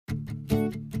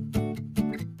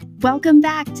Welcome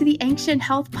back to the Ancient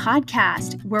Health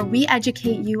Podcast, where we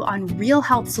educate you on real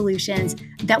health solutions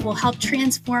that will help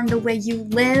transform the way you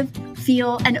live,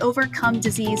 feel, and overcome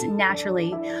disease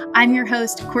naturally. I'm your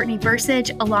host, Courtney Bursage,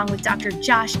 along with Dr.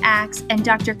 Josh Axe and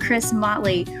Dr. Chris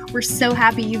Motley. We're so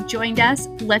happy you've joined us.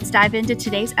 Let's dive into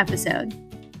today's episode.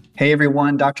 Hey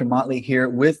everyone, Dr. Motley here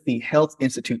with the Health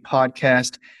Institute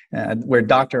podcast, where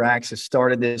Dr. Axe has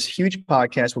started this huge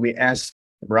podcast where we ask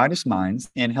the brightest minds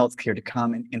in healthcare to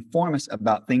come and inform us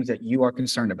about things that you are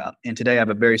concerned about. And today I have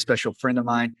a very special friend of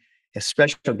mine, a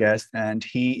special guest, and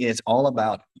he is all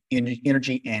about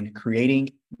energy and creating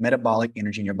metabolic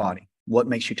energy in your body. What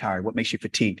makes you tired? What makes you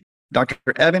fatigued? Dr.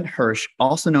 Evan Hirsch,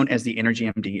 also known as the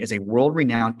EnergyMD, is a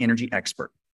world-renowned energy expert,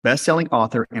 best-selling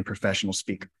author, and professional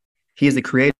speaker. He is the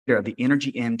creator of the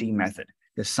EnergyMD Method,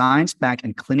 the science-backed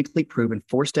and clinically proven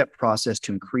 4-step process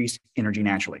to increase energy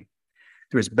naturally.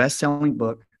 Through his best-selling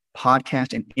book,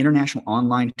 podcast, and international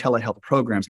online telehealth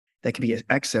programs that can be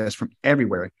accessed from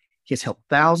everywhere, he has helped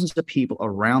thousands of people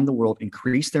around the world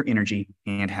increase their energy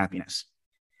and happiness.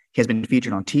 He has been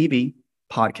featured on TV,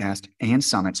 podcasts, and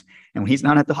summits. And when he's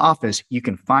not at the office, you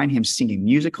can find him singing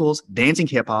musicals, dancing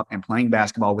hip-hop, and playing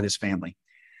basketball with his family.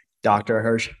 Dr.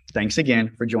 Hirsch, thanks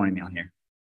again for joining me on here.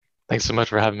 Thanks so much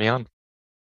for having me on.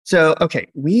 So, okay,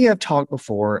 we have talked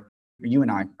before. You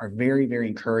and I are very, very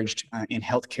encouraged in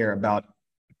healthcare about,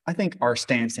 I think, our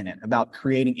stance in it, about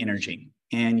creating energy.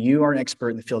 And you are an expert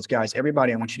in the fields. Guys,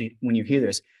 everybody, I want you to, when you hear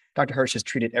this, Dr. Hirsch has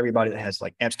treated everybody that has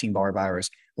like Epstein-Barr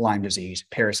virus, Lyme disease,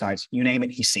 parasites, you name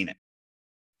it, he's seen it.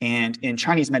 And in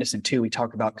Chinese medicine too, we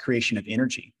talk about creation of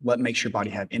energy. What makes your body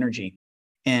have energy?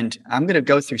 And I'm going to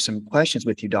go through some questions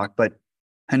with you, Doc, but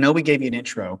I know we gave you an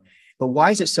intro, but why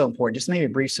is it so important? Just maybe a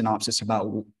brief synopsis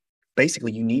about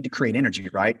basically you need to create energy,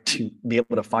 right? To be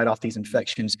able to fight off these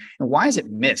infections. And why is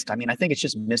it missed? I mean, I think it's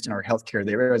just missed in our healthcare.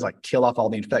 They always like kill off all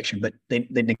the infection, but they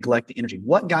neglect the energy.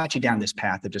 What got you down this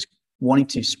path of just wanting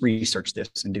to research this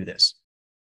and do this?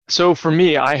 So for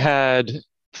me, I had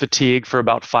fatigue for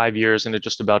about 5 years and it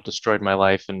just about destroyed my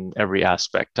life in every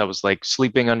aspect. I was like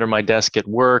sleeping under my desk at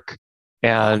work.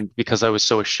 And because I was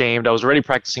so ashamed, I was already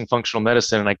practicing functional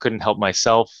medicine and I couldn't help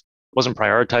myself. Wasn't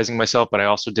prioritizing myself, but I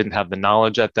also didn't have the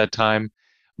knowledge at that time.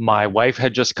 My wife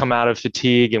had just come out of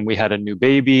fatigue and we had a new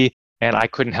baby and I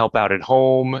couldn't help out at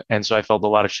home. And so I felt a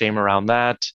lot of shame around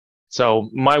that. So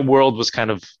my world was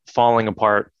kind of falling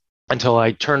apart until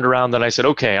I turned around and I said,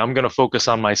 okay, I'm going to focus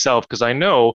on myself because I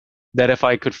know that if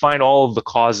I could find all of the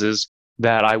causes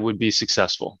that I would be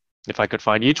successful. If I could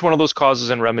find each one of those causes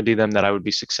and remedy them, that I would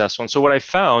be successful. And so what I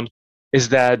found is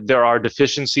that there are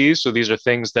deficiencies. So these are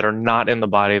things that are not in the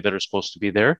body that are supposed to be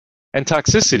there, and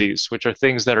toxicities, which are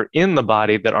things that are in the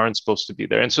body that aren't supposed to be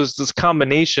there. And so it's this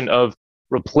combination of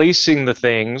replacing the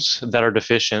things that are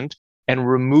deficient and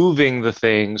removing the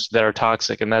things that are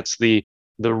toxic. And that's the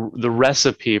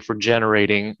recipe for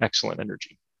generating excellent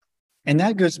energy. And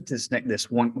that goes to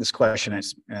this question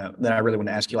that I really want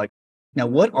to ask you. Like, now,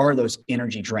 what are those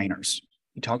energy drainers?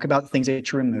 You talk about the things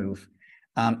that you remove.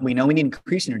 We know we need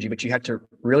increased energy, but you have to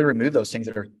really remove those things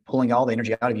that are pulling all the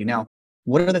energy out of you. Now,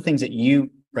 what are the things that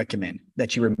you recommend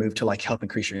that you remove to like help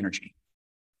increase your energy?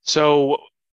 So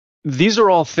these are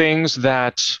all things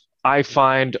that I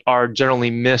find are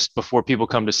generally missed before people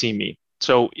come to see me.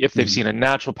 So if they've seen a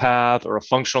naturopath or a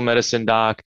functional medicine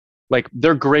doc, like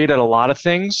they're great at a lot of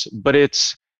things, but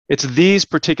it's these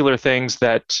particular things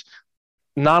that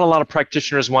not a lot of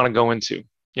practitioners want to go into.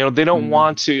 You know, they don't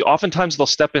want to, oftentimes they'll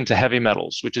step into heavy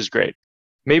metals, which is great.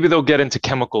 Maybe they'll get into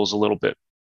chemicals a little bit,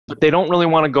 but they don't really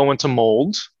want to go into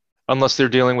mold unless they're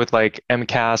dealing with like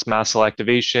MCAS, mast cell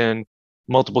activation,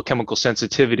 multiple chemical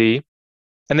sensitivity.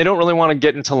 And they don't really want to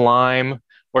get into Lyme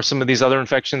or some of these other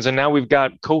infections. And now we've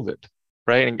got COVID,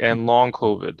 right? And long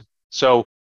COVID. So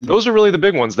those are really the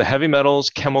big ones, the heavy metals,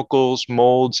 chemicals,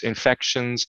 molds,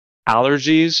 infections,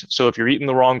 allergies. So if you're eating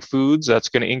the wrong foods, that's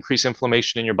going to increase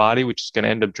inflammation in your body, which is going to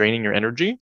end up draining your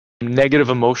energy. Negative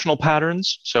emotional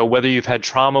patterns. So whether you've had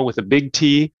trauma with a big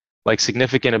T, like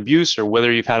significant abuse, or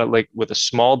whether you've had it like with a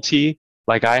small T,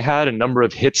 like I had a number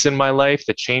of hits in my life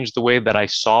that changed the way that I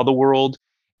saw the world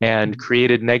and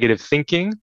created negative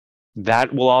thinking,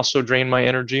 that will also drain my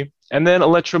energy. And then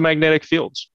electromagnetic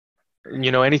fields.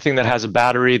 You know, anything that has a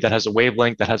battery, that has a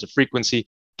wavelength, that has a frequency,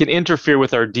 can interfere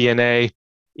with our DNA,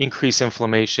 increase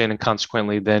inflammation, and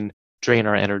consequently then drain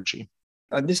our energy.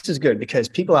 This is good because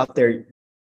people out there,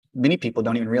 many people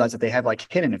don't even realize that they have like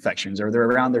hidden infections or they're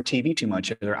around their TV too much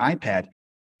or their iPad.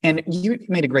 And you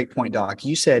made a great point, Doc.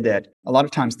 You said that a lot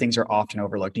of times things are often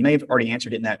overlooked. You may have already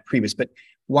answered it in that previous, but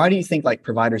why do you think like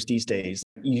providers these days,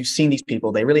 you've seen these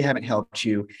people, they really haven't helped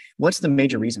you. What's the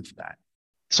major reason for that?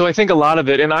 So I think a lot of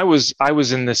it, and I was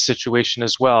in this situation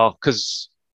as well, because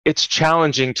it's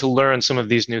challenging to learn some of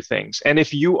these new things. And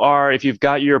if you've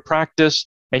got your practice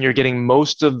and you're getting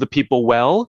most of the people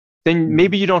well, then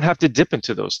maybe you don't have to dip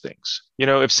into those things.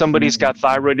 If somebody's got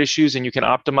thyroid issues and you can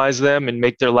optimize them and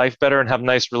make their life better and have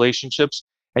nice relationships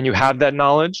and you have that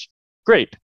knowledge,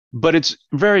 great. But it's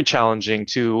very challenging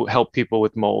to help people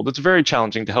with mold. It's very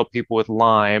challenging to help people with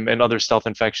Lyme and other stealth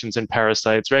infections and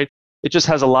parasites, right? It just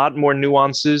has a lot more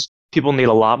nuances. People need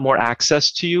a lot more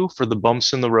access to you for the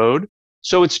bumps in the road.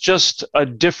 So it's just a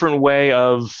different way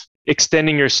of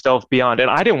extending yourself beyond. And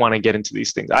I didn't want to get into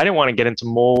these things. I didn't want to get into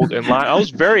mold and Lyme. I was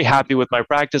very happy with my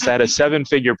practice. I had a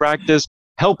 7-figure practice,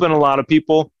 helping a lot of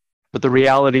people. But the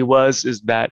reality is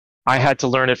that I had to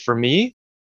learn it for me.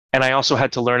 And I also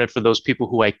had to learn it for those people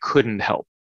who I couldn't help.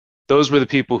 Those were the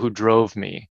people who drove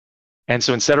me. And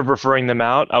so instead of referring them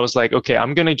out, I was like, okay,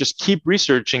 I'm going to just keep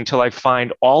researching till I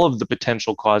find all of the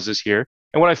potential causes here.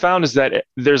 And what I found is that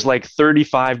there's like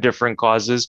 35 different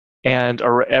causes, and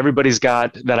everybody's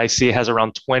got that I see has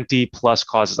around 20 plus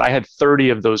causes. I had 30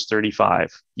 of those 35.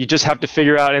 You just have to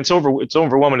figure out, and it's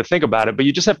overwhelming to think about it, but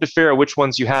you just have to figure out which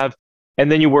ones you have. And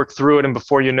then you work through it. And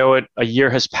before you know it, a year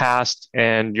has passed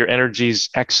and your energy's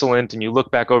excellent. And you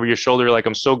look back over your shoulder, you're like,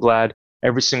 I'm so glad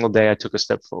every single day I took a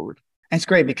step forward. That's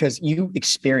great because you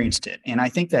experienced it. And I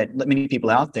think that many people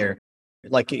out there,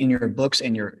 like in your books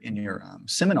and your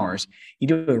seminars, you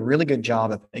do a really good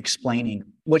job of explaining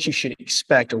what you should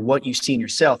expect or what you see in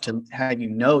yourself to have you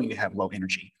know you have low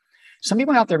energy. Some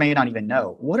people out there may not even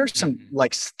know. What are some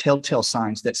like telltale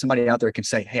signs that somebody out there can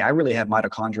say, hey, I really have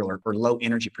mitochondrial or low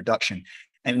energy production?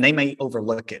 And they may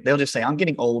overlook it. They'll just say, I'm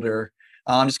getting older.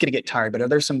 I'm just going to get tired. But are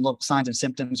there some signs and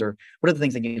symptoms, or what are the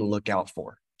things they need to look out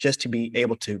for just to be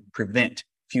able to prevent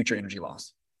future energy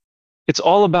loss? It's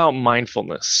all about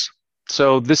mindfulness.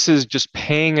 So this is just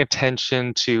paying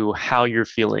attention to how you're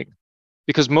feeling,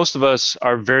 because most of us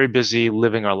are very busy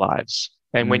living our lives.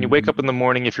 And when you wake up in the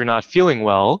morning, if you're not feeling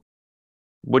well,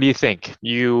 what do you think?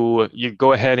 You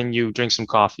go ahead and you drink some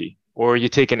coffee, or you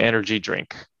take an energy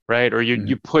drink, right? Or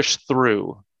you push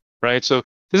through, right? So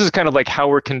this is kind of like how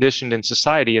we're conditioned in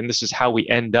society, and this is how we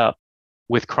end up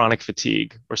with chronic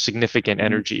fatigue or significant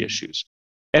energy issues.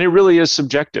 And it really is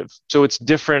subjective. So it's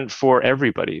different for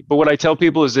everybody. But what I tell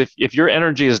people is if your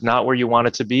energy is not where you want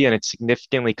it to be and it's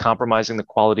significantly compromising the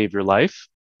quality of your life,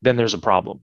 then there's a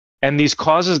problem. And these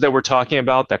causes that we're talking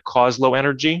about that cause low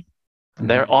energy,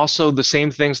 they're also the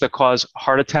same things that cause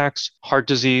heart attacks, heart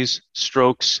disease,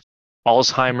 strokes,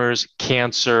 Alzheimer's,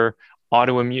 cancer,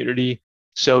 autoimmunity.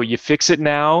 So you fix it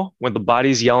now when the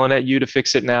body's yelling at you to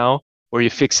fix it now, or you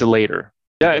fix it later.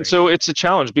 Yeah, and so it's a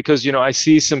challenge because, I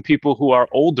see some people who are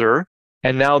older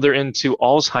and now they're into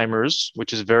Alzheimer's,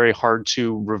 which is very hard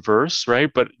to reverse,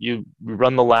 right? But you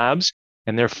run the labs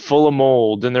and they're full of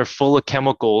mold and they're full of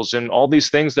chemicals and all these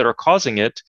things that are causing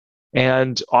it.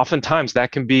 And oftentimes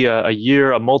that can be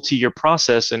a multi-year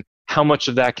process. And how much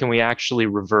of that can we actually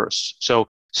reverse? So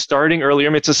starting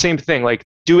earlier, it's the same thing, like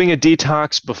doing a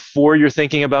detox before you're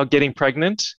thinking about getting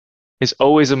pregnant is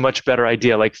always a much better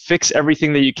idea. Like fix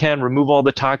everything that you can, remove all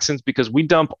the toxins, because we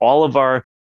dump all of our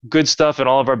good stuff and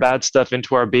all of our bad stuff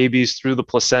into our babies through the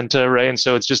placenta, right? And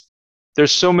so it's just,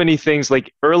 there's so many things,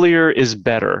 like earlier is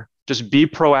better. Just be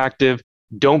proactive.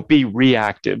 Don't be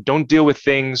reactive. Don't deal with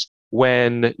things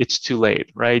when it's too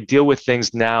late, right? Deal with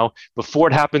things now before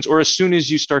it happens, or as soon as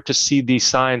you start to see these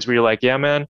signs where you're like, yeah,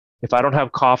 man, if I don't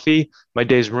have coffee, my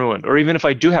day's ruined. Or even if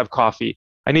I do have coffee,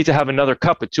 I need to have another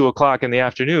cup at 2:00 in the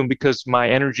afternoon because my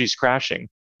energy's crashing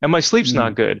and my sleep's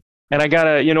not good. And I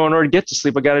gotta, in order to get to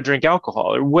sleep, I gotta drink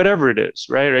alcohol or whatever it is,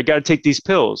 right? Or I gotta take these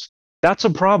pills. That's a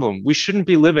problem. We shouldn't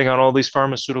be living on all these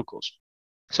pharmaceuticals.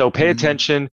 So pay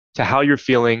attention to how you're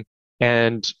feeling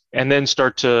and then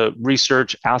start to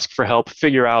research, ask for help,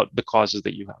 figure out the causes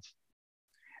that you have.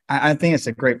 I think it's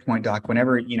a great point, Doc.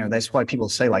 Whenever, that's why people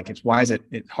say, like, why is it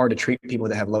hard to treat people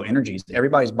that have low energies?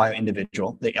 Everybody's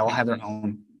bio-individual. They all have their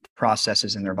own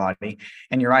processes in their body.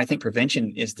 And you're right. I think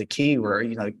prevention is the key where,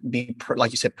 be,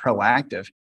 like you said, proactive.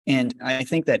 And I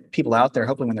think that people out there,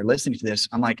 hopefully when they're listening to this,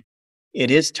 I'm like,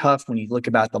 it is tough when you look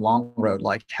about the long road,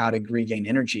 like how to regain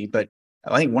energy. But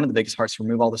I think one of the biggest parts is to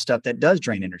remove all the stuff that does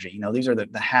drain energy. These are the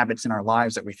habits in our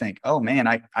lives that we think, oh man,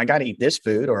 I got to eat this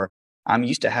food, or I'm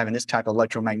used to having this type of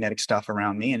electromagnetic stuff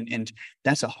around me. And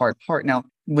that's a hard part. Now,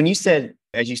 when you said,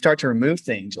 as you start to remove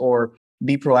things or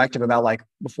be proactive about, like,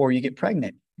 before you get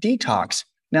pregnant, detox.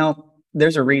 Now,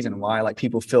 there's a reason why, like,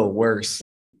 people feel worse.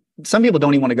 Some people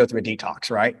don't even want to go through a detox,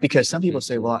 right? Because some people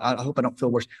say, well, I hope I don't feel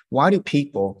worse. Why do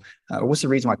people, or what's the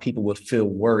reason why people would feel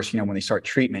worse, when they start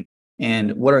treatment?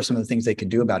 And what are some of the things they could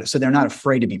do about it? So they're not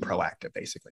afraid to be proactive,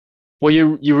 basically. Well,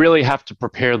 you really have to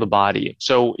prepare the body.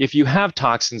 So if you have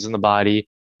toxins in the body,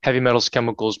 heavy metals,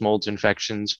 chemicals, molds,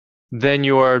 infections, then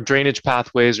your drainage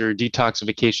pathways or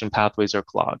detoxification pathways are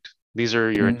clogged. These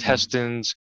are your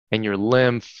intestines and your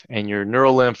lymph and your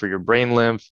neural lymph or your brain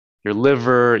lymph, your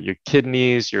liver, your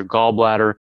kidneys, your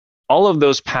gallbladder. All of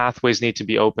those pathways need to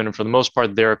be open. And for the most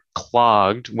part, they're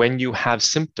clogged when you have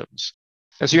symptoms.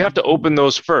 And so you have to open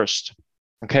those first.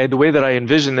 Okay. The way that I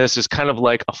envision this is kind of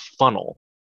like a funnel.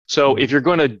 So if you're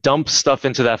going to dump stuff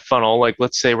into that funnel, like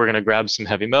let's say we're going to grab some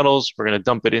heavy metals, we're going to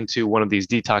dump it into one of these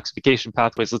detoxification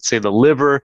pathways, let's say the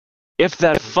liver. If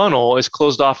that funnel is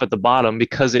closed off at the bottom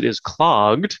because it is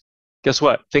clogged, guess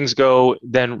what? Things go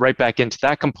then right back into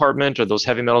that compartment, or those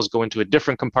heavy metals go into a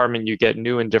different compartment. You get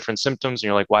new and different symptoms, and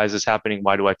you're like, why is this happening?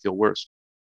 Why do I feel worse?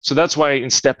 So that's why in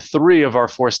step 3 of our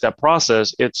 4-step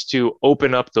process, it's to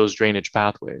open up those drainage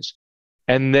pathways.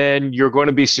 And then you're going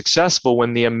to be successful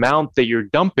when the amount that you're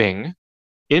dumping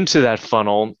into that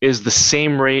funnel is the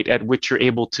same rate at which you're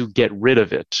able to get rid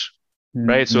of it,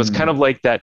 right? So it's kind of like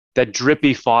that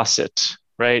drippy faucet,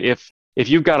 right? If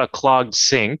you've got a clogged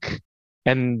sink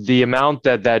and the amount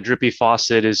that drippy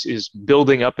faucet is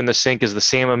building up in the sink is the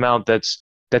same amount that's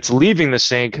leaving the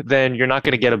sink, then you're not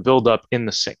going to get a buildup in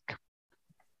the sink.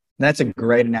 That's a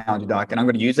great analogy, Doc. And I'm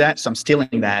going to use that. So I'm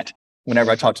stealing that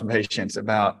whenever I talk to patients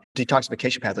about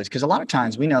detoxification pathways, because a lot of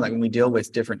times we know that when we deal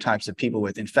with different types of people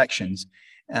with infections,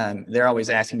 they're always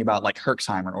asking about like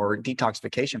Herxheimer or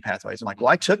detoxification pathways. I'm like, well,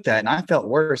 I took that and I felt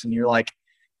worse. And you're like,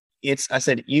 I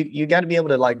said, you got to be able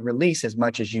to like release as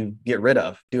much as you get rid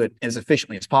of, do it as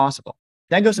efficiently as possible.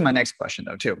 That goes to my next question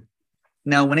though, too.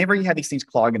 Now, whenever you have these things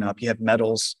clogging up, you have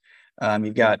metals,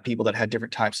 you've got people that have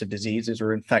different types of diseases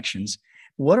or infections.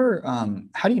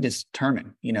 How do you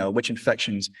determine, which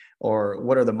infections or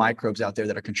what are the microbes out there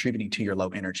that are contributing to your low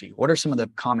energy? What are some of the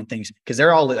common things? Because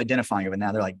they're all identifying it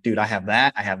now. They're like, dude, I have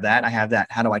that, I have that, I have that.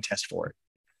 How do I test for it?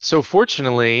 So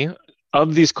fortunately,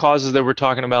 of these causes that we're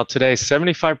talking about today,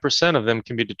 75% of them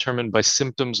can be determined by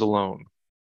symptoms alone.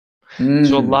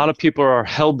 So a lot of people are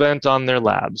hell-bent on their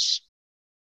labs.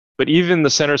 But even the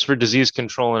Centers for Disease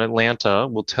Control in Atlanta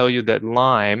will tell you that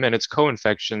Lyme and its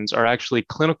co-infections are actually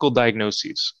clinical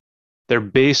diagnoses. They're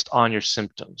based on your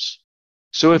symptoms.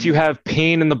 So if you have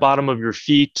pain in the bottom of your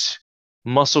feet,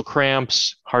 muscle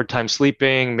cramps, hard time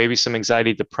sleeping, maybe some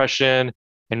anxiety, depression,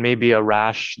 and maybe a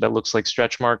rash that looks like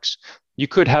stretch marks, you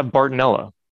could have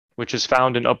Bartonella, which is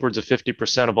found in upwards of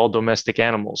 50% of all domestic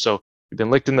animals. So you've been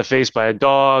licked in the face by a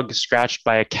dog, scratched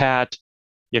by a cat.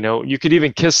 You could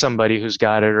even kiss somebody who's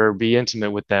got it or be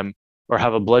intimate with them or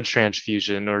have a blood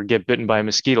transfusion or get bitten by a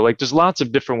mosquito. Like there's lots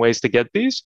of different ways to get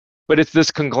these, but it's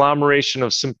this conglomeration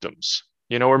of symptoms,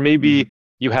 or maybe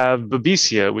you have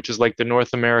babesia, which is like the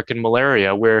North American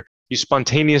malaria, where you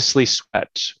spontaneously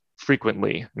sweat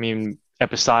frequently. I mean,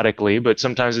 episodically, but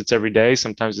sometimes it's every day.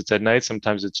 Sometimes it's at night.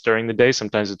 Sometimes it's during the day.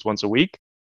 Sometimes it's once a week.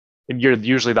 And you're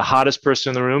usually the hottest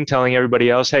person in the room telling everybody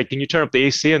else, hey, can you turn up the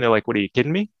AC? And they're like, what, are you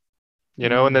kidding me?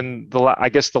 And then I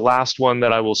guess the last one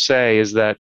that I will say is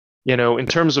that, in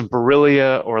terms of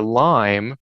Borrelia or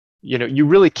Lyme, you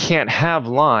really can't have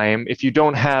Lyme if you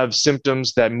don't have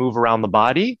symptoms that move around the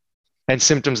body and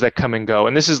symptoms that come and go.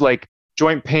 And this is like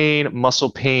joint pain,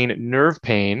 muscle pain, nerve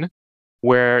pain,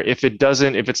 where if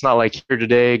it's not like here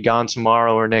today, gone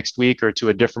tomorrow or next week or to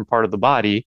a different part of the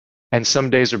body, and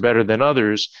some days are better than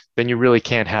others, then you really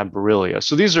can't have Borrelia.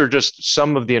 So these are just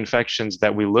some of the infections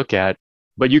that we look at.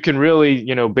 But you can really,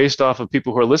 based off of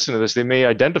people who are listening to this, they may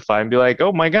identify and be like,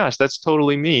 oh my gosh, that's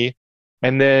totally me.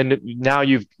 And then now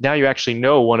you actually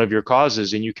know one of your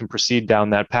causes and you can proceed down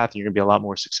that path and you're going to be a lot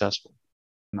more successful.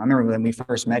 I remember when we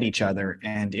first met each other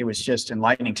and it was just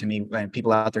enlightening to me when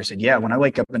people out there said, yeah, when I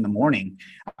wake up in the morning,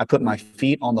 I put my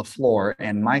feet on the floor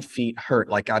and my feet hurt.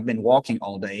 Like I've been walking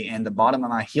all day and the bottom of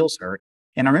my heels hurt.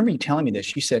 And I remember you telling me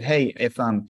this. You said, hey,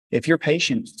 if your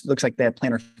patient looks like they have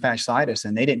plantar fasciitis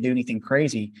and they didn't do anything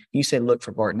crazy, you said, look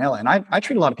for Bartonella. And I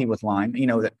treat a lot of people with Lyme,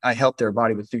 that I help their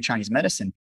body through Chinese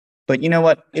medicine. But you know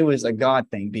what? It was a God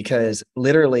thing because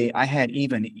literally I had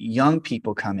even young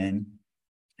people come in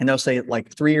and they'll say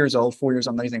like 3 years old, 4 years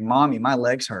old, and they say, Mommy, my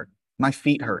legs hurt, my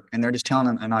feet hurt. And they're just telling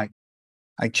them, and I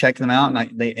check them out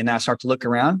and I start to look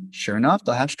around. Sure enough,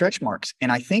 they'll have stretch marks.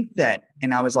 And I think that,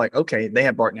 and I was like, okay, they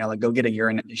have Bartonella, go get a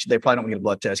urine. They probably don't get a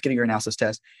blood test, get a urinalysis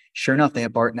test. Sure enough, they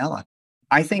have Bartonella.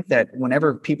 I think that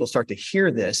whenever people start to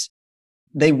hear this,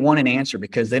 they want an answer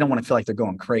because they don't want to feel like they're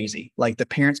going crazy. Like the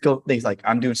parents they're like,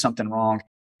 I'm doing something wrong.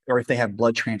 Or if they have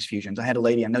blood transfusions. I had a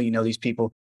lady, I know these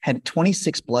people, had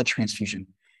 26 blood transfusion.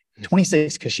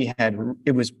 26 because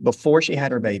it was before she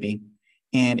had her baby.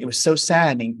 And it was so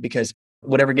saddening because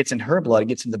whatever gets in her blood, it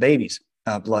gets in the baby's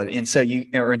blood. And so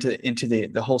or into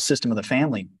the whole system of the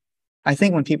family. I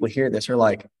think when people hear this, they're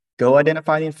like, go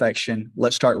identify the infection.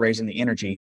 Let's start raising the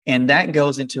energy. And that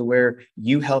goes into where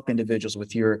you help individuals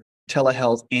with your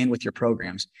telehealth and with your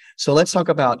programs. So let's talk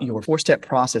about your 4-step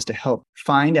process to help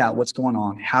find out what's going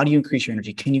on. How do you increase your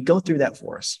energy? Can you go through that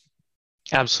for us?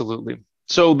 Absolutely.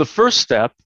 So the first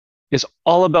step is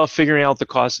all about figuring out the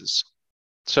causes.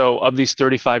 So of these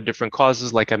 35 different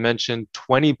causes, like I mentioned,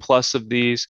 20 plus of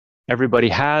these, everybody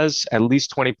has at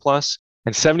least 20 plus,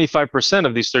 and 75%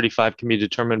 of these 35 can be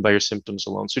determined by your symptoms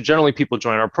alone. So generally people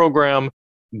join our program,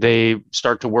 they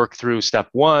start to work through step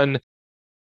 1.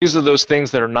 These are those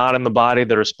things that are not in the body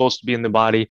that are supposed to be in the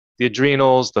body: the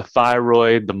adrenals, the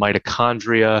thyroid, the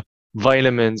mitochondria,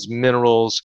 vitamins,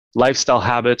 minerals, lifestyle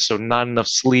habits. So not enough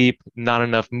sleep, not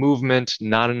enough movement,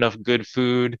 not enough good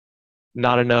food,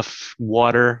 not enough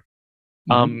water,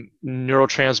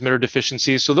 neurotransmitter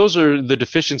deficiencies. So those are the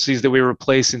deficiencies that we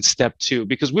replace in step 2,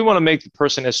 because we want to make the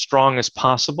person as strong as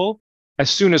possible, as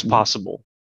soon as possible.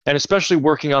 And especially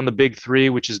working on the big 3,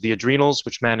 which is the adrenals,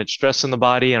 which manage stress in the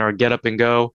body and our get up and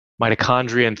go,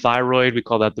 mitochondria and thyroid, we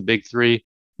call that the big 3.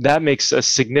 That makes a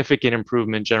significant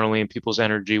improvement generally in people's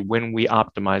energy when we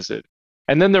optimize it.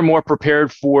 And then they're more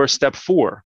prepared for step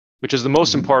 4, which is the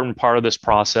most important part of this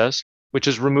process, which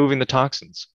is removing the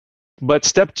toxins. But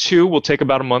step 2 will take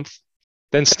about a month.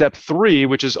 Then step 3,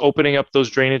 which is opening up those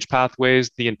drainage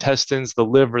pathways, the intestines, the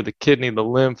liver, the kidney, the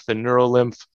lymph, the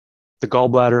neurolymph, the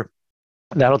gallbladder,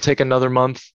 that'll take another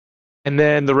month. And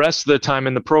then the rest of the time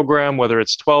in the program, whether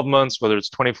it's 12 months, whether it's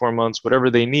 24 months, whatever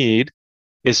they need,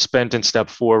 is spent in step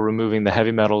 4, removing the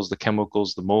heavy metals, the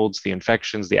chemicals, the molds, the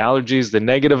infections, the allergies, the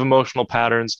negative emotional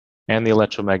patterns, and the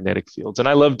electromagnetic fields. And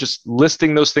I love just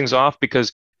listing those things off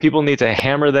because people need to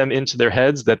hammer them into their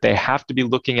heads that they have to be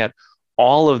looking at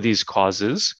all of these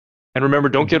causes. And remember,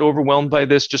 don't get overwhelmed by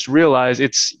this. Just realize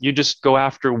you just go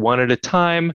after one at a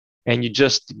time, and you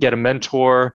just get a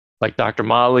mentor like Dr.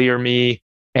 Motley or me,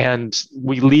 and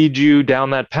we lead you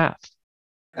down that path.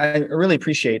 I really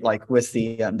appreciate with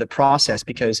the process,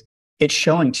 because it's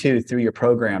showing too through your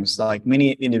programs. Like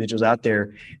many individuals out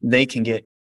there, they can get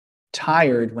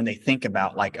tired when they think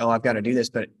about oh, I've got to do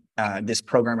this, but this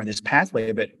program or this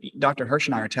pathway. But Dr. Hirsch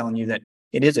and I are telling you that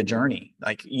it is a journey.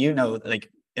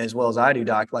 As well as I do,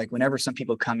 Doc, whenever some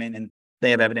people come in and they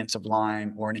have evidence of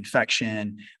Lyme or an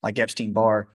infection like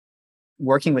Epstein-Barr,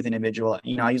 working with an individual,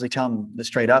 I usually tell them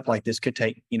straight up, this could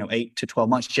take, 8 to 12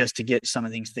 months just to get some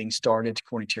of these things started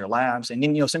according to your labs. And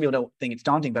then, some people don't think it's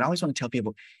daunting, but I always want to tell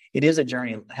people it is a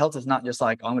journey. Health is not just oh,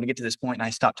 I'm going to get to this point and I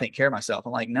stop taking care of myself.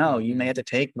 I'm like, no, you may have to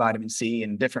take vitamin C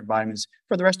and different vitamins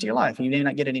for the rest of your life. You may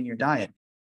not get it in your diet.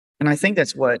 And I think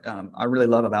that's what I really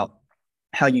love about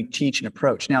how you teach and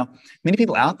approach. Now, many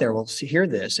people out there will hear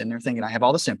this and they're thinking, I have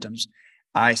all the symptoms.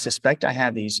 I suspect I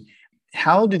have these.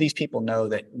 How do these people know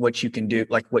that what you can do,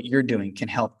 what you're doing, can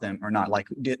help them or not?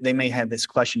 They may have this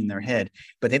question in their head,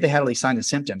 but if they had all these signs and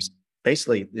symptoms,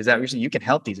 basically, is that reason you can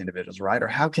help these individuals, right? Or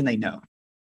how can they know?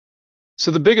 So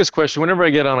the biggest question, whenever I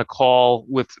get on a call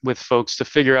with folks to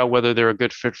figure out whether they're a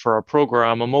good fit for our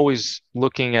program, I'm always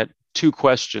looking at 2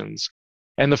 questions.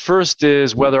 And the first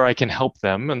is whether I can help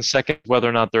them. And the second, whether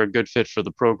or not they're a good fit for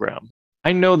the program.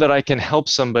 I know that I can help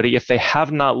somebody if they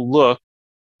have not looked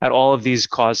at all of these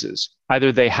causes.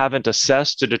 Either they haven't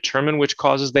assessed to determine which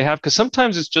causes they have, because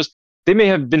sometimes it's just, they may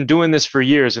have been doing this for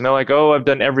years and they're like, oh, I've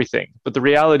done everything. But the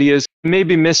reality is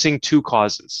maybe missing 2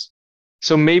 causes.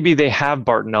 So maybe they have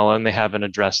Bartonella and they haven't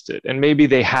addressed it. And maybe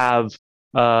they haven't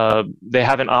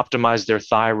optimized their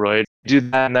thyroid. Do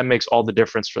that, and that makes all the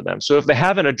difference for them. So if they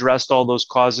haven't addressed all those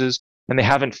causes and they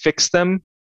haven't fixed them,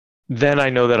 then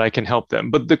I know that I can help them.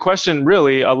 But the question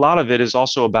really, a lot of it is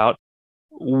also about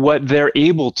what they're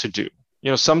able to do.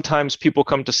 Sometimes people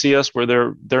come to see us where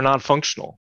they're not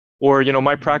functional, or,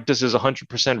 my practice is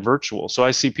 100% virtual. So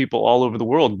I see people all over the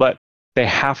world, but they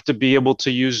have to be able to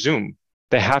use Zoom.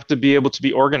 They have to be able to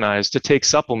be organized to take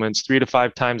supplements 3 to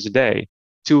 5 times a day,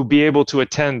 to be able to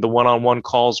attend the one-on-one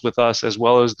calls with us as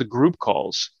well as the group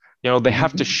calls. They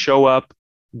have to show up,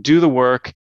 do the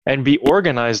work, and be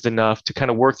organized enough to kind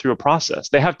of work through a process.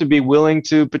 They have to be willing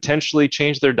to potentially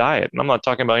change their diet. And I'm not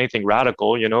talking about anything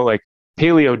radical, like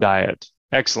paleo diet.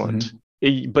 Excellent.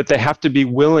 But they have to be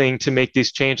willing to make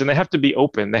these changes, and they have to be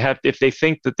open. If they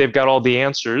think that they've got all the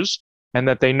answers and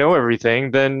that they know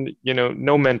everything, then,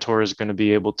 no mentor is going to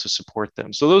be able to support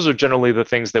them. So those are generally the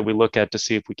things that we look at to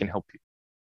see if we can help you.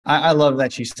 I love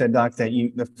that you said, Doc, that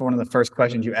one of the first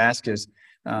questions you ask is,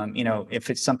 if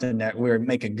it's something that we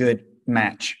make a good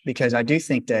match, because I do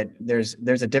think that there's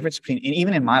a difference between, and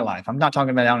even in my life, I'm not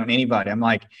talking about on anybody. I'm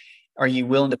like, are you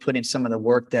willing to put in some of the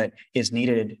work that is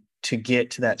needed to get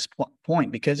to that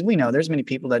point? Because we know there's many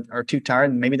people that are too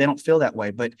tired and maybe they don't feel that way.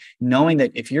 But knowing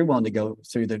that if you're willing to go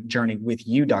through the journey with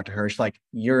you, Dr. Hirsch, like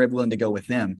you're willing to go with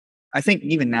them. I think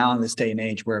even now in this day and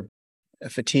age where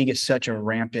fatigue is such a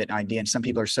rampant idea and some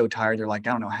people are so tired, they're like,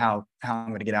 I don't know how I'm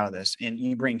going to get out of this. And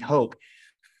you bring hope.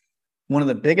 One of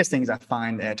the biggest things I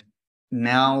find that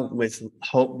now with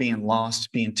hope being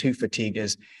lost, being too fatigued,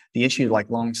 is the issue of like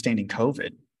long-standing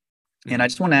COVID. And I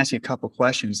just want to ask you a couple of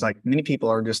questions. Like many people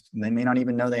are they may not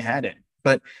even know they had it.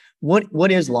 But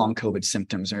what is long COVID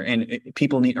symptoms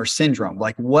or syndrome?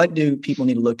 Like what do people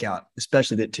need to look out,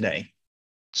 especially today?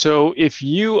 So if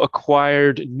you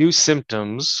acquired new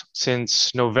symptoms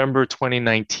since November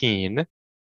 2019,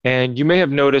 and you may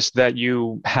have noticed that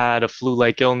you had a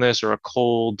flu-like illness or a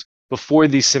cold before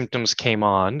these symptoms came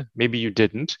on, maybe you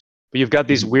didn't, but you've got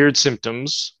these weird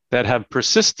symptoms that have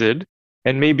persisted.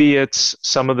 And maybe it's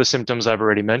some of the symptoms I've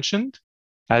already mentioned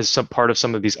as some part of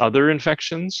some of these other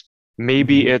infections.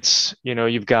 Maybe it's,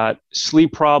 you've got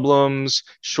sleep problems,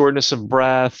 shortness of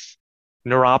breath,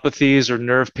 neuropathies or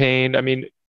nerve pain. I mean,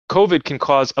 COVID can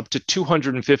cause up to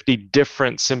 250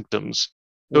 different symptoms.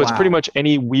 So It's pretty much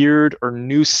any weird or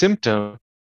new symptom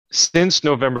since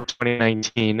November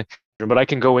 2019. But I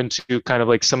can go into kind of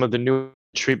like some of the new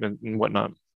treatment and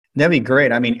whatnot. That'd be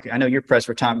great. I mean, I know you're pressed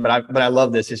for time, but I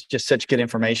love this. It's just such good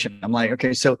information. I'm like,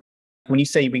 okay, so when you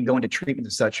say you can go into treatment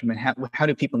and such, I mean, how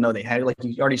do people know they have, like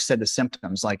you already said, the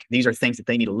symptoms, like these are things that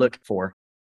they need to look for.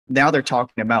 Now they're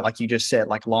talking about, like you just said,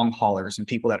 like long haulers and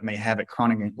people that may have it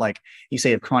chronic, like you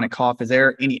say, a chronic cough. Is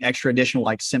there any extra additional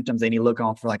like symptoms they need to look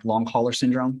on for like long hauler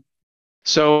syndrome?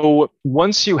 So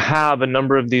once you have a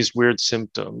number of these weird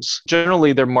symptoms,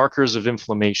 generally they're markers of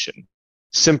inflammation,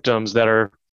 symptoms that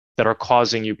are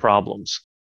causing you problems.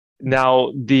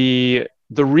 Now, the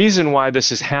reason why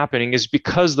this is happening is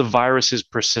because the virus is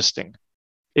persisting.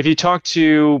 If you talk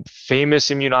to famous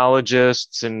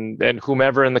immunologists and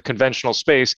whomever in the conventional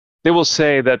space, they will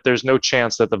say that there's no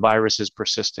chance that the virus is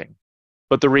persisting.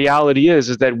 But the reality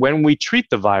is that when we treat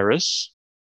the virus,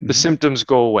 the symptoms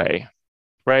go away,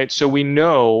 right? So we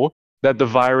know that the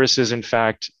virus is in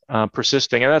fact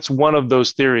persisting. And that's one of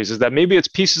those theories, is that maybe it's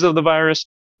pieces of the virus,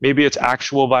 maybe it's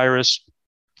actual virus,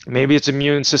 maybe it's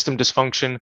immune system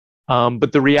dysfunction.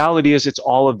 But the reality is it's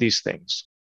all of these things.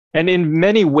 And in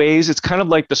many ways, it's kind of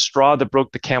like the straw that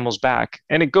broke the camel's back.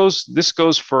 And this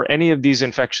goes for any of these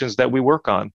infections that we work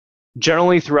on.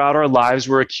 Generally, throughout our lives,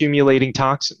 we're accumulating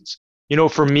toxins.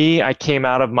 For me, I came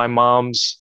out of my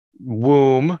mom's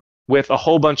womb with a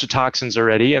whole bunch of toxins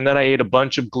already. And then I ate a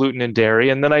bunch of gluten and dairy.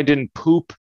 And then I didn't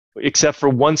poop except for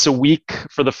once a week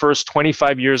for the first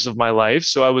 25 years of my life.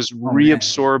 So I was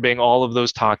reabsorbing all of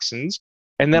those toxins.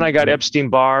 And then I got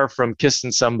Epstein-Barr from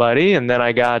kissing somebody. And then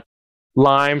I got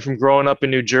Lyme from growing up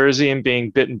in New Jersey and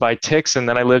being bitten by ticks. And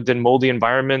then I lived in moldy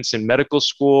environments in medical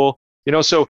school.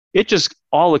 So it just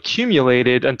all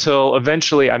accumulated until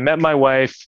eventually I met my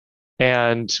wife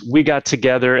and we got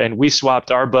together and we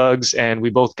swapped our bugs and we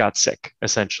both got sick,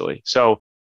 essentially. So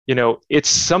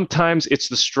sometimes it's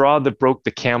the straw that broke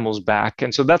the camel's back.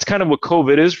 And so that's kind of what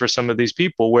COVID is for some of these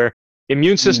people, where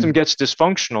immune system gets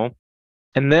dysfunctional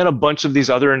and then a bunch of these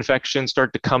other infections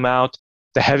start to come out.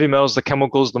 The heavy metals, the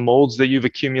chemicals, the molds that you've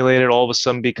accumulated all of a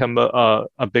sudden become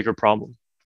a bigger problem.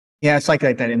 Yeah, it's like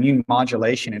that immune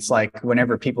modulation. It's like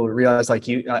whenever people realize, like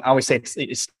I always say,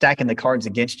 it's stacking the cards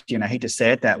against you. And I hate to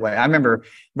say it that way. I remember,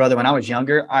 brother, when I was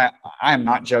younger, I am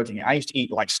not joking. I used to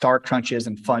eat like Star Crunches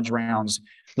and Fudge Rounds,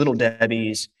 Little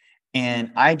Debbie's,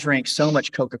 and I drank so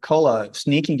much Coca-Cola,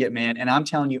 sneaking it, man. And I'm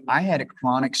telling you, I had a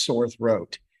chronic sore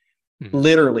throat,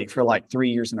 literally for like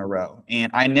 3 years in a row.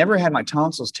 And I never had my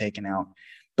tonsils taken out.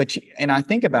 And I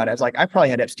think about it as like, I probably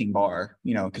had Epstein-Barr,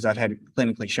 because I've had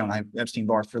clinically shown I have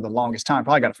Epstein-Barr for the longest time.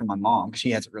 Probably got it from my mom because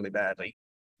she has it really badly.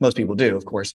 Most people do, of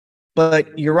course.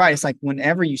 But you're right. It's like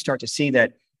whenever you start to see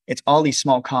that it's all these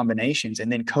small combinations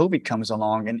and then COVID comes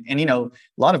along and a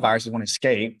lot of viruses want to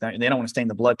escape. They don't want to stay in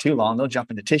the blood too long. They'll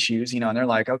jump into tissues, and they're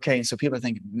like, okay. And so people are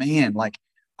thinking, man, like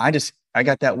I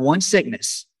got that one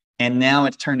sickness and now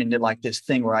it's turned into like this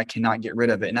thing where I cannot get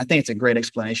rid of it. And I think it's a great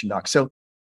explanation, Doc. So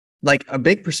like a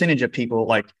big percentage of people,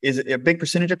 is it a big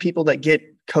percentage of people that get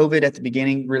COVID at the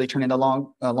beginning really turn into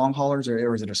long haulers,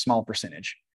 or is it a small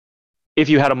percentage? If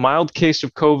you had a mild case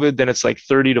of COVID, then it's like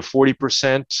 30 to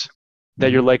 40%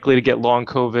 that you're likely to get long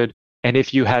COVID. And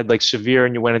if you had like severe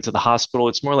and you went into the hospital,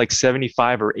 it's more like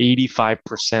 75 or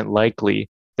 85% likely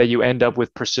that you end up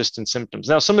with persistent symptoms.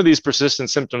 Now, some of these persistent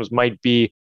symptoms might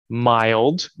be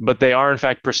mild, but they are in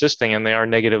fact persisting and they are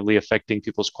negatively affecting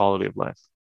people's quality of life.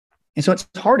 And so it's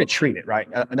hard to treat it, right,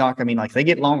 Doc? I mean, like they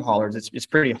get long haulers, it's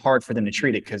pretty hard for them to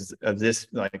treat it because of this,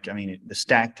 like, I mean, the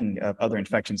stacking of other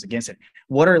infections against it.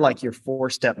 What are like your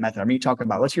 4-step method? I mean, you talking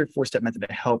about what's your 4-step method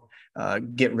to help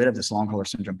get rid of this long hauler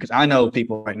syndrome? Because I know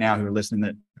people right now who are listening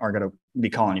that are going to be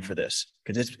calling you for this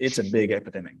because it's a big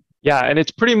epidemic. Yeah, and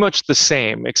it's pretty much the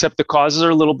same, except the causes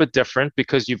are a little bit different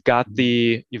because you've got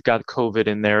COVID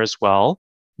in there as well.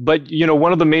 But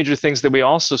one of the major things that we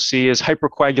also see is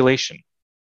hypercoagulation.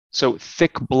 So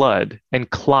thick blood and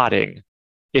clotting.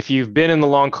 If you've been in the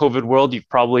long COVID world, you've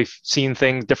probably seen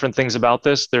different things about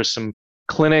this. There's some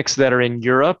clinics that are in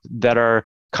Europe that are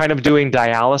kind of doing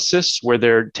dialysis where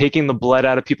they're taking the blood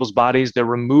out of people's bodies, they're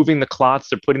removing the clots,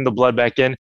 they're putting the blood back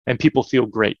in, and people feel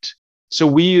great. So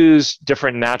we use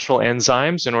different natural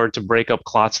enzymes in order to break up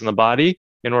clots in the body,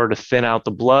 in order to thin out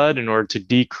the blood, in order to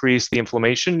decrease the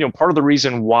inflammation. Part of the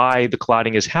reason why the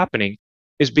clotting is happening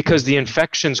is because the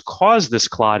infections cause this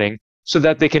clotting so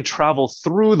that they can travel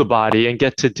through the body and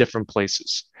get to different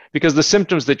places. Because the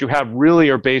symptoms that you have really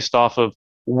are based off of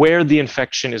where the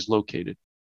infection is located.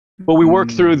 But we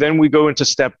work through, then we go into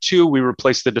step 2, we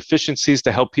replace the deficiencies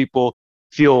to help people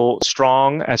feel as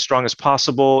strong as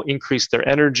possible, increase their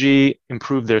energy,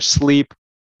 improve their sleep.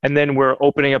 And then we're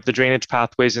opening up the drainage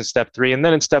pathways in step 3. And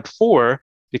then in step 4,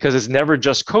 because it's never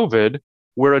just COVID,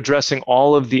 we're addressing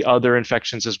all of the other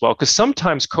infections as well. Because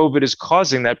sometimes COVID is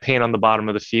causing that pain on the bottom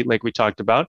of the feet, like we talked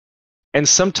about. And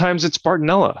sometimes it's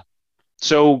Bartonella.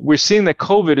 So we're seeing that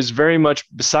COVID is very much,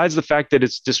 besides the fact that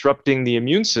it's disrupting the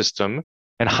immune system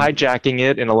and hijacking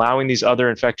it and allowing these other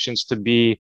infections to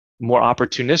be more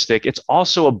opportunistic, it's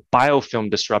also a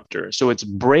biofilm disruptor. So it's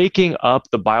breaking up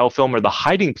the biofilm or the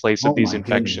hiding place of these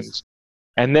infections. Goodness.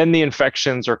 And then the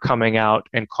infections are coming out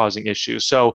and causing issues.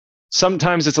 So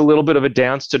sometimes it's a little bit of a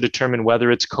dance to determine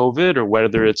whether it's COVID or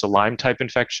whether it's a Lyme type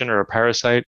infection or a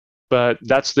parasite. But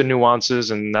that's the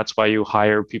nuances, and that's why you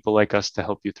hire people like us to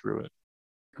help you through it.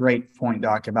 Great point,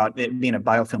 Doc, about it being a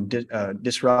biofilm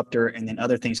disruptor, and then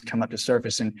other things come up to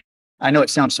surface. And I know it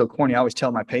sounds so corny. I always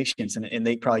tell my patients, and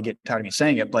they probably get tired of me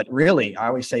saying it, but really, I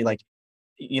always say, like,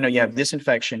 you have this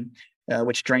infection,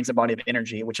 which drains the body of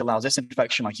energy, which allows this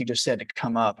infection, like you just said, to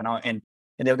come up. And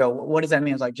they'll go, what does that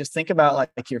mean? It's like, just think about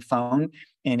like your phone.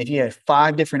 And if you have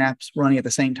 5 different apps running at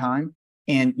the same time,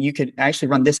 and you could actually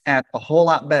run this app a whole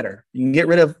lot better. You can get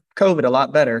rid of COVID a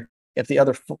lot better if the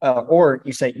other, or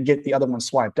you say get the other one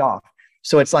swiped off.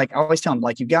 So it's like, I always tell them,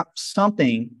 like, you got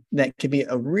something that could be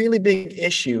a really big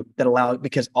issue that allows,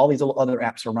 because all these little other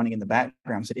apps are running in the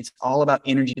background. So it's all about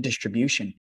energy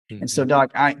distribution. Mm-hmm. And so, Doc,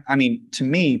 I mean, to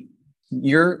me,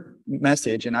 your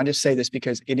message, and I just say this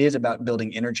because it is about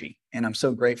building energy. And I'm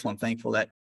so grateful and thankful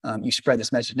that you spread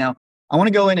this message. Now, I want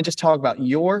to go in and just talk about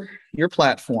your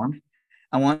platform.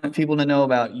 I want people to know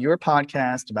about your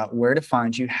podcast, about where to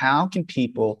find you. How can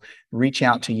people reach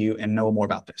out to you and know more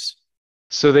about this?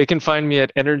 So they can find me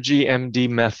at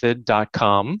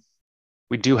EnergyMDMethod.com.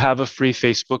 We do have a free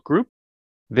Facebook group.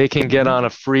 They can get on a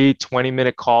free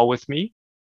 20-minute call with me.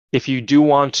 If you do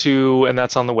want to, and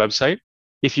that's on the website,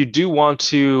 if you do want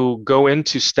to go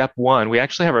into step 1, we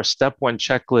actually have our step 1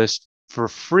 checklist for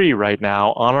free right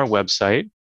now on our website.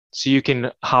 So you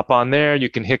can hop on there, you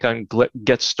can hit on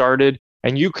get started,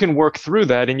 and you can work through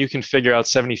that, and you can figure out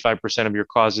 75% of your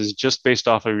causes just based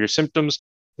off of your symptoms.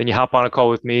 Then you hop on a call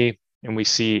with me, and we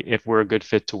see if we're a good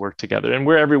fit to work together. And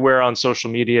we're everywhere on social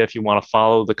media if you want to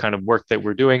follow the kind of work that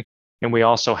we're doing. And we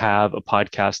also have a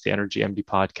podcast, the EnergyMD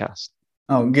Podcast.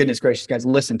 Oh, goodness gracious, guys,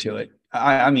 listen to it.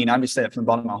 I mean, I'm just saying it from the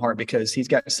bottom of my heart because he's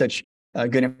got such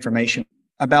good information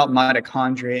about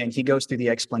mitochondria, and he goes through the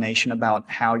explanation about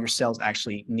how your cells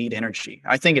actually need energy.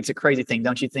 I think it's a crazy thing,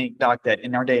 don't you think, Doc, that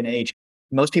in our day and age,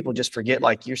 most people just forget,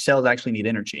 like, your cells actually need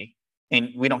energy, and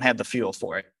we don't have the fuel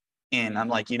for it. And I'm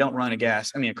like, you don't run a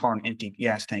car on an empty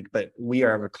gas tank, but we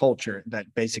are a culture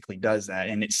that basically does that,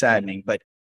 and it's saddening. But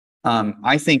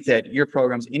I think that your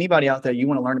programs, anybody out there, you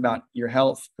want to learn about your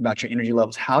health, about your energy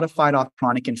levels, how to fight off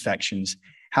chronic infections,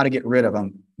 how to get rid of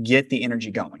them, get the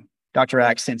energy going. Dr.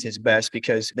 Axe sends his best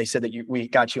because they said that we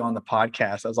got you on the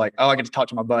podcast. I was like, oh, I get to talk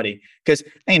to my buddy. Because,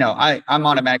 I'm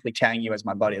automatically tagging you as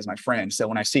my buddy, as my friend. So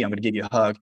when I see you, I'm going to give you a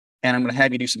hug. And I'm going to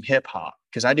have you do some hip hop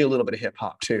because I do a little bit of hip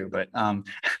hop too. But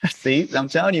see, I'm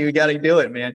telling you, you got to do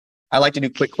it, man. I like to do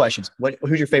quick questions.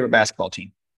 Who's your favorite basketball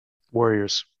team?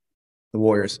 Warriors. The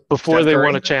Warriors. Before Steph they Curry?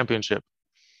 won a championship.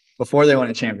 Before they won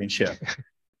a championship.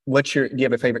 Do you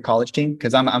have a favorite college team?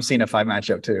 Because I'm seeing a 5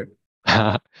 matchup too.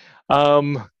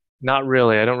 Not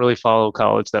really. I don't really follow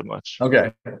college that much.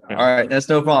 Okay. Yeah. All right. That's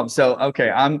no problem. So, okay.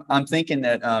 I'm thinking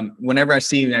that whenever I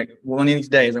see you, like, one of these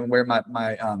days, I'm wear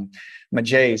my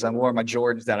J's, I'm wearing my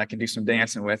Jordans that I can do some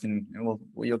dancing with, and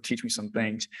you'll teach me some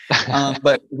things.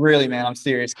 But really, man, I'm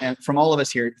serious. And from all of us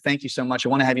here, thank you so much. I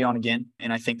want to have you on again,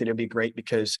 and I think that it'll be great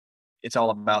because it's all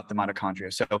about the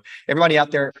mitochondria. So everybody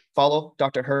out there, follow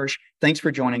Dr. Hirsch. Thanks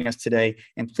for joining us today.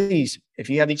 And please, if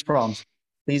you have these problems,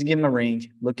 please give him a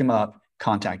ring, look him up,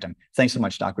 contact him. Thanks so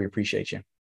much, Doc. We appreciate you.